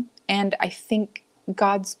time. And I think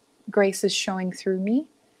God's grace is showing through me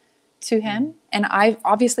to him. And I've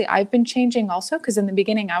been changing also, because in the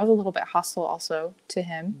beginning I was a little bit hostile also to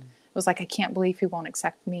him. It was like, I can't believe he won't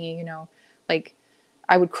accept me, like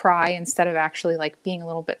I would cry instead of actually like being a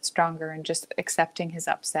little bit stronger and just accepting his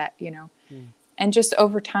upset, And just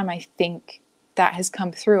over time, I think that has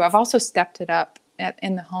come through. I've also stepped it up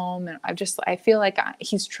in the home, and I feel like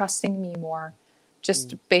he's trusting me more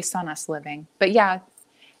just based on us living. But yeah,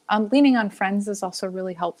 leaning on friends is also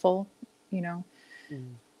really helpful,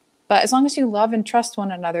 But as long as you love and trust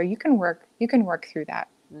one another, you can work through that.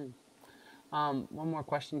 One more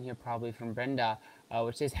question here, probably from Brenda,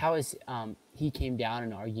 which says, how is he came down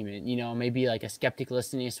an argument? Maybe like a skeptic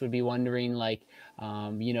listening to this would be wondering, like,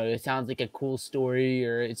 it sounds like a cool story,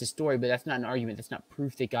 or it's a story, but that's not an argument. That's not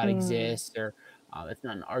proof that God exists, or it's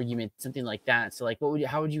not an argument, something like that. So like,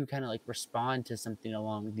 how would you kind of like respond to something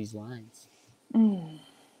along these lines? Well,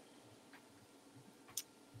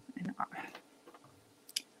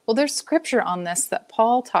 there's scripture on this that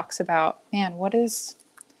Paul talks about. Man,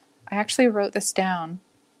 I actually wrote this down.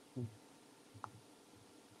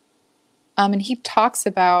 And he talks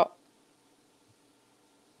about,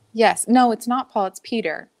 no, it's not Paul, it's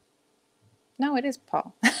Peter. No, it is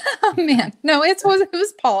Paul. Oh man. No, it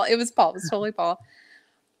was Paul. It was Paul. It was totally Paul.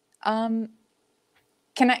 Can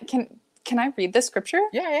I read the scripture?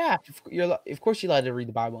 Yeah. Of course you're allowed to read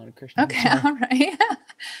the Bible in a Christian. Okay, all right.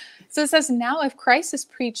 So it says, now if Christ is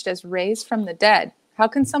preached as raised from the dead, How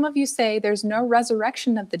can some of you say there's no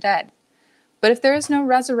resurrection of the dead? But if there is no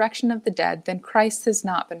resurrection of the dead, then Christ has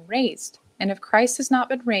not been raised. And if Christ has not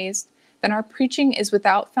been raised, then our preaching is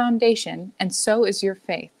without foundation, and so is your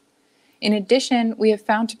faith. In addition, we have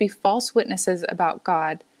found to be false witnesses about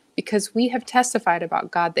God, because we have testified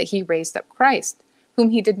about God that he raised up Christ,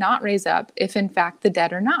 whom he did not raise up, if in fact the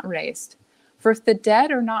dead are not raised. For if the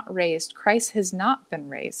dead are not raised, Christ has not been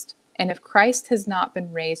raised. And if Christ has not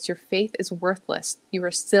been raised, your faith is worthless. You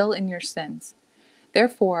are still in your sins.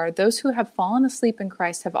 Therefore, those who have fallen asleep in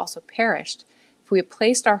Christ have also perished. If we have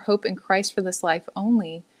placed our hope in Christ for this life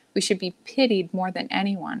only, we should be pitied more than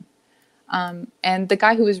anyone. And the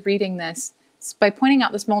guy who was reading this, by pointing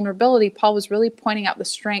out this vulnerability, Paul was really pointing out the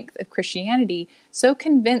strength of Christianity. So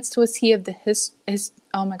convinced was he of the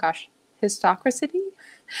histocracy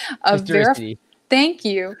of thank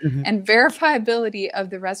you and verifiability of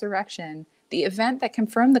the resurrection, the event that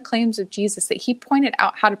confirmed the claims of Jesus, that he pointed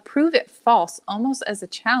out how to prove it false, almost as a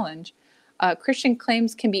challenge. Christian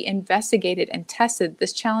claims can be investigated and tested.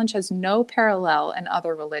 This challenge has no parallel in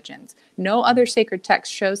other religions. No other sacred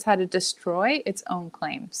text shows how to destroy its own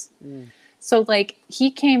claims. So, like, he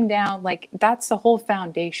came down, like, that's the whole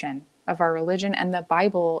foundation of our religion. And the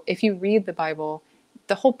Bible, if you read the Bible,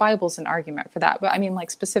 the whole Bible's an argument for that. But I mean, like,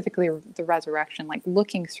 specifically the resurrection, like,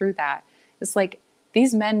 looking through that, it's like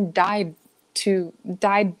these men died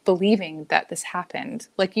believing that this happened.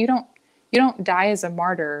 Like, you don't die as a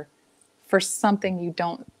martyr for something you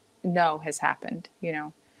don't know has happened, you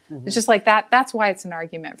know. It's just like that. That's why it's an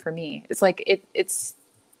argument for me. It's like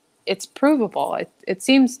it's provable. It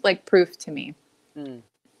seems like proof to me.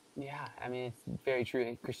 Yeah, I mean, it's very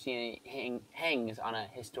true. Christianity hangs on a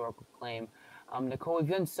historical claim. Nicole, we've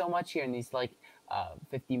done so much here in these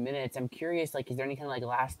 50 minutes. I'm curious, like, is there any kind of like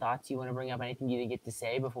last thoughts you want to bring up? Anything you didn't get to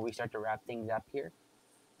say before we start to wrap things up here?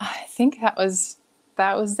 I think that was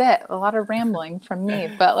it. A lot of rambling from me,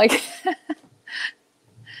 but like,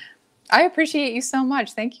 I appreciate you so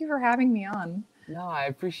much. Thank you for having me on. No, I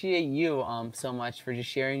appreciate you so much for just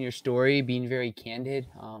sharing your story, being very candid.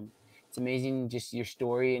 It's amazing just your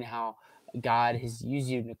story and how God has used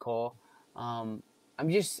you, Nicole. I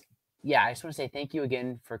just want to say thank you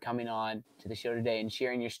again for coming on to the show today and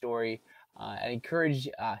sharing your story. I encourage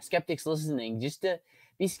skeptics listening just to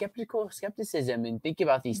be skepticism and think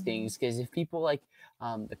about these things, because if people like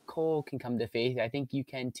Nicole can come to faith, I think you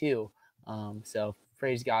can too. So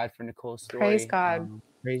praise God for Nicole's story. Praise God.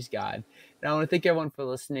 Praise God. And I want to thank everyone for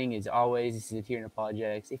listening. As always, this is Adherent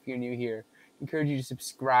Apologetics. If you're new here, I encourage you to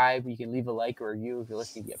subscribe. You can leave a like or review if you're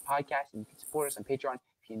listening via podcast, and you can support us on Patreon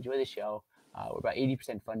if you enjoy the show. We're about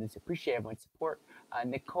 80% funded, so appreciate everyone's support.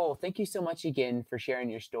 Nicole, thank you so much again for sharing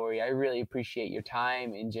your story. I really appreciate your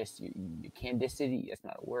time and just your candidity. That's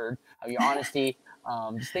not a word. Your honesty.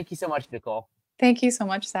 Just thank you so much, Nicole. Thank you so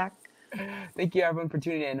much, Zach. Thank you, everyone, for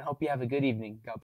tuning in. Hope you have a good evening. God bless.